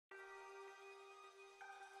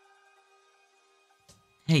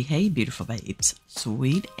Hey, hey, beautiful babes.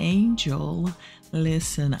 Sweet angel.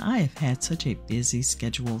 Listen, I have had such a busy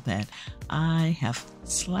schedule that I have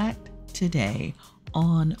slacked today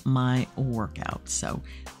on my workout. So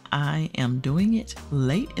I am doing it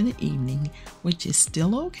late in the evening, which is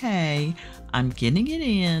still okay. I'm getting it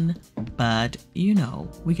in, but we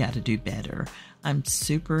got to do better. I'm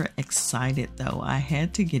super excited though. I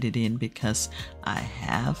had to get it in because I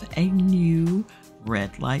have a new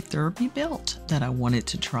red light therapy belt that I wanted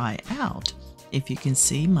to try out. If you can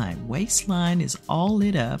see, my waistline is all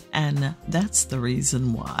lit up, and that's the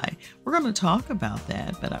reason why. We're going to talk about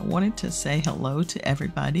that, but I wanted to say hello to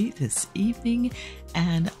everybody this evening,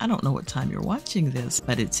 and I don't know what time you're watching this,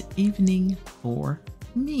 but it's evening for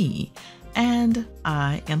me, and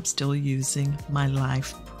I am still using my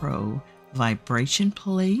Life Pro vibration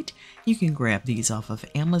plate. You can grab these off of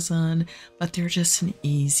Amazon, but they're just an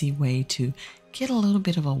easy way to get a little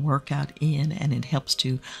bit of a workout in, and it helps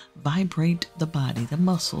to vibrate the body, the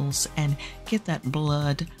muscles, and get that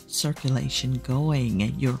blood circulation going.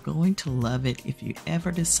 And you're going to love it if you ever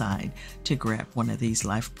decide to grab one of these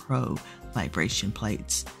Life Pro vibration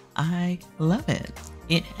plates. I love it.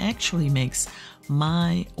 It actually makes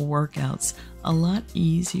my workouts a lot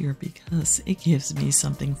easier because it gives me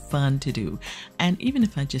something fun to do. And even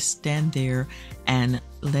if I just stand there and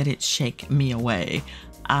let it shake me away,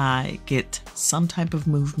 I get some type of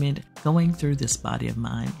movement going through this body of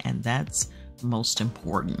mine, and that's most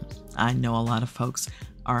important. I know a lot of folks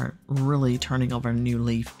are really turning over a new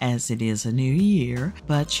leaf as it is a new year,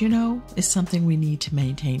 but it's something we need to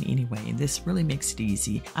maintain anyway, and this really makes it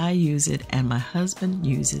easy. I use it and my husband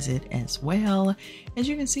uses it as well. As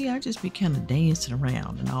you can see, I just be kind of dancing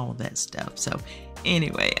around and all of that stuff. So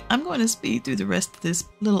anyway, I'm going to speed through the rest of this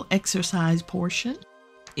little exercise portion.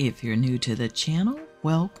 If you're new to the channel,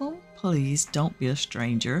 welcome. Please don't be a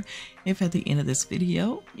stranger. If at the end of this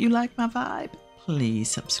video you like my vibe, please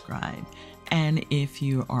subscribe. And if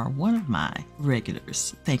you are one of my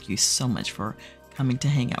regulars, thank you so much for coming to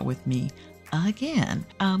hang out with me again.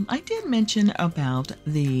 I did mention about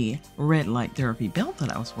the red light therapy belt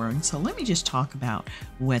that I was wearing, so let me just talk about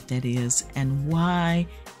what that is and why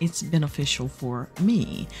it's beneficial for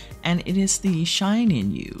me. And it is the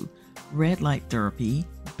Shyineyou red light therapy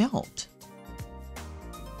belt.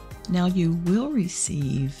 Now you will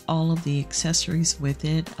receive all of the accessories with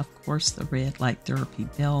it. Of course, the red light therapy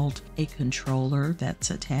belt, a controller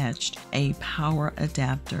that's attached, a power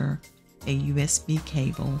adapter, a USB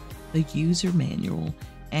cable, the user manual,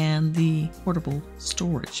 and the portable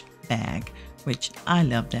storage bag, which I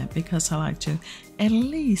love that because I like to at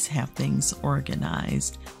least have things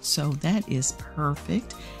organized. So that is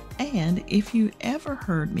perfect. And if you ever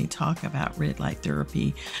heard me talk about red light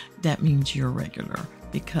therapy, that means you're regular,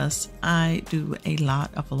 because I do a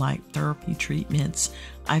lot of light therapy treatments.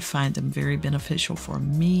 I find them very beneficial for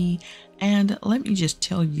me. And let me just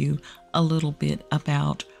tell you a little bit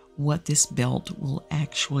about what this belt will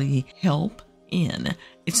actually help in.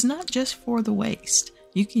 It's not just for the waist.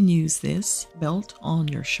 You can use this belt on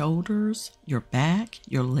your shoulders, your back,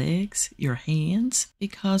 your legs, your hands,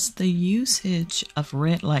 because the usage of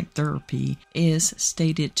red light therapy is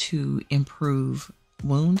stated to improve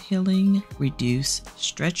wound healing, reduce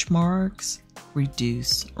stretch marks,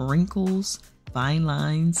 reduce wrinkles, fine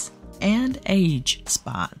lines, and age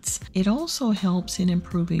spots. It also helps in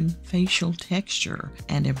improving facial texture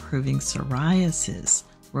and improving psoriasis,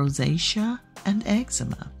 rosacea, and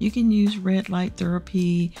eczema. You can use red light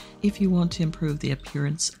therapy if you want to improve the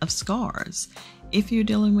appearance of scars. If you're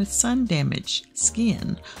dealing with sun damaged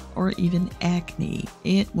skin or even acne,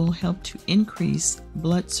 it will help to increase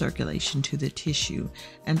blood circulation to the tissue,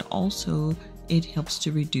 and also it helps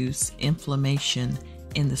to reduce inflammation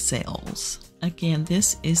in the cells. Again,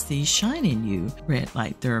 this is the Shyineyou red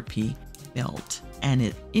light therapy belt, and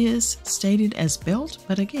it is stated as belt,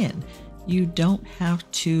 but again, you don't have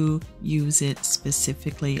to use it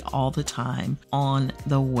specifically all the time on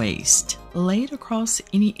the waist. Laid across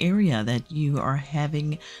any area that you are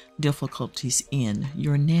having difficulties in,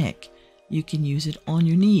 your neck, you can use it on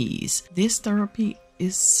your knees. This therapy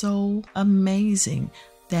is so amazing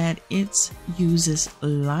that it uses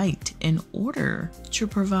light in order to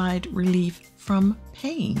provide relief from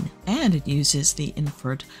pain. And it uses the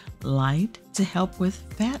infrared light to help with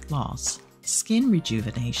fat loss, skin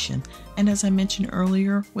rejuvenation, and as I mentioned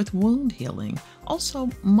earlier, with wound healing, also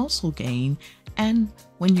muscle gain, and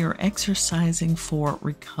when you're exercising for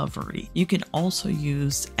recovery. You can also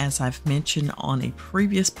use, as I've mentioned on a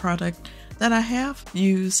previous product, that I have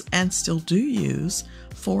used and still do use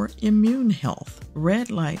for immune health. Red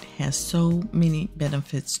light has so many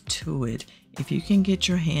benefits to it. If you can get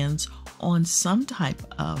your hands on some type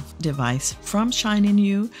of device from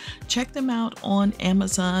Shyineyou, check them out on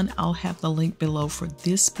Amazon. I'll have the link below for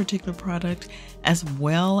this particular product as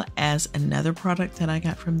well as another product that I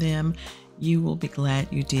got from them. You will be glad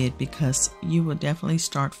you did, because you will definitely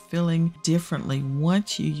start feeling differently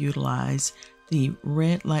once you utilize the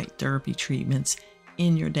red light therapy treatments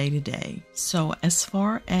in your day-to-day. So as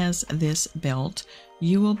far as this belt,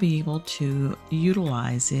 you will be able to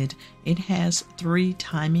utilize it. It has 3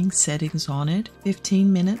 timing settings on it: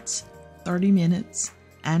 15 minutes, 30 minutes,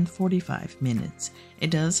 and 45 minutes.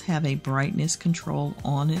 It does have a brightness control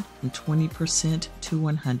on it from 20% to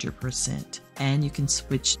 100%. And you can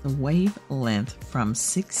switch the wavelength from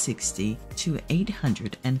 660 to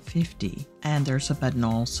 850. And there's a button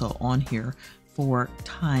also on here for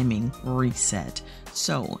timing reset.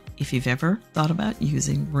 So if you've ever thought about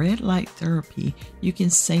using red light therapy, you can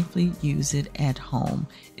safely use it at home.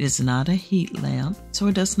 It is not a heat lamp, so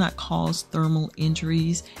it does not cause thermal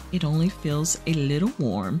injuries. It only feels a little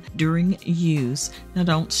warm during use. Now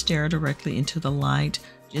don't stare directly into the light.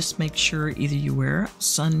 Just make sure either you wear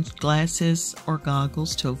sunglasses or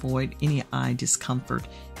goggles to avoid any eye discomfort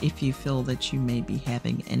if you feel that you may be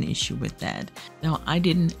having an issue with that. Now, I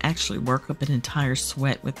didn't actually work up an entire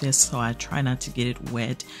sweat with this, so I try not to get it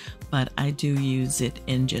wet, but I do use it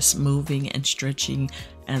in just moving and stretching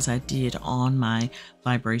as I did on my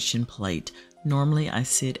vibration plate. Normally, I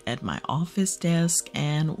sit at my office desk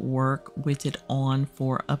and work with it on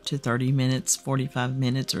for up to 30 minutes, 45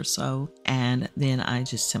 minutes or so, and then I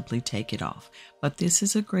just simply take it off. But this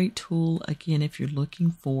is a great tool, again, if you're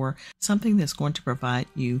looking for something that's going to provide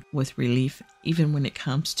you with relief, even when it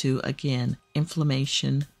comes to, again,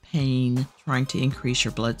 inflammation, pain, trying to increase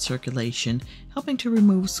your blood circulation, helping to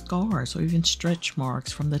remove scars or even stretch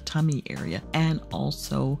marks from the tummy area, and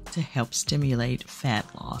also to help stimulate fat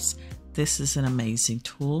loss. This is an amazing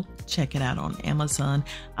tool. Check it out on Amazon.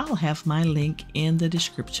 I'll have my link in the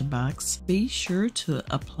description box. Be sure to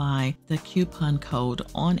apply the coupon code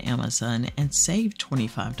on Amazon and save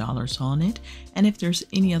 $25 on it. And if there's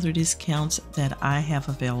any other discounts that I have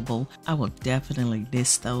available, I will definitely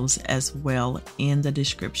list those as well in the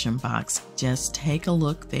description box. Just take a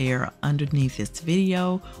look there underneath this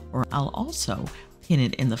video, or I'll also pin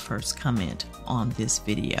it in the first comment on this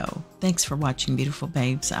video. Thanks for watching, beautiful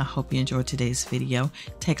babes. I hope you enjoyed today's video.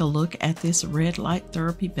 Take a look at this red light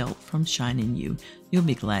therapy belt from Shyineyou. You'll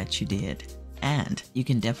be glad you did. And you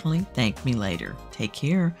can definitely thank me later. Take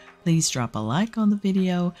care. Please drop a like on the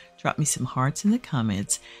video, drop me some hearts in the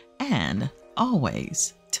comments, and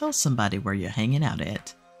always tell somebody where you're hanging out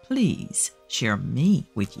at. Please share me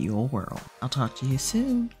with your world. I'll talk to you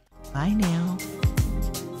soon. Bye now.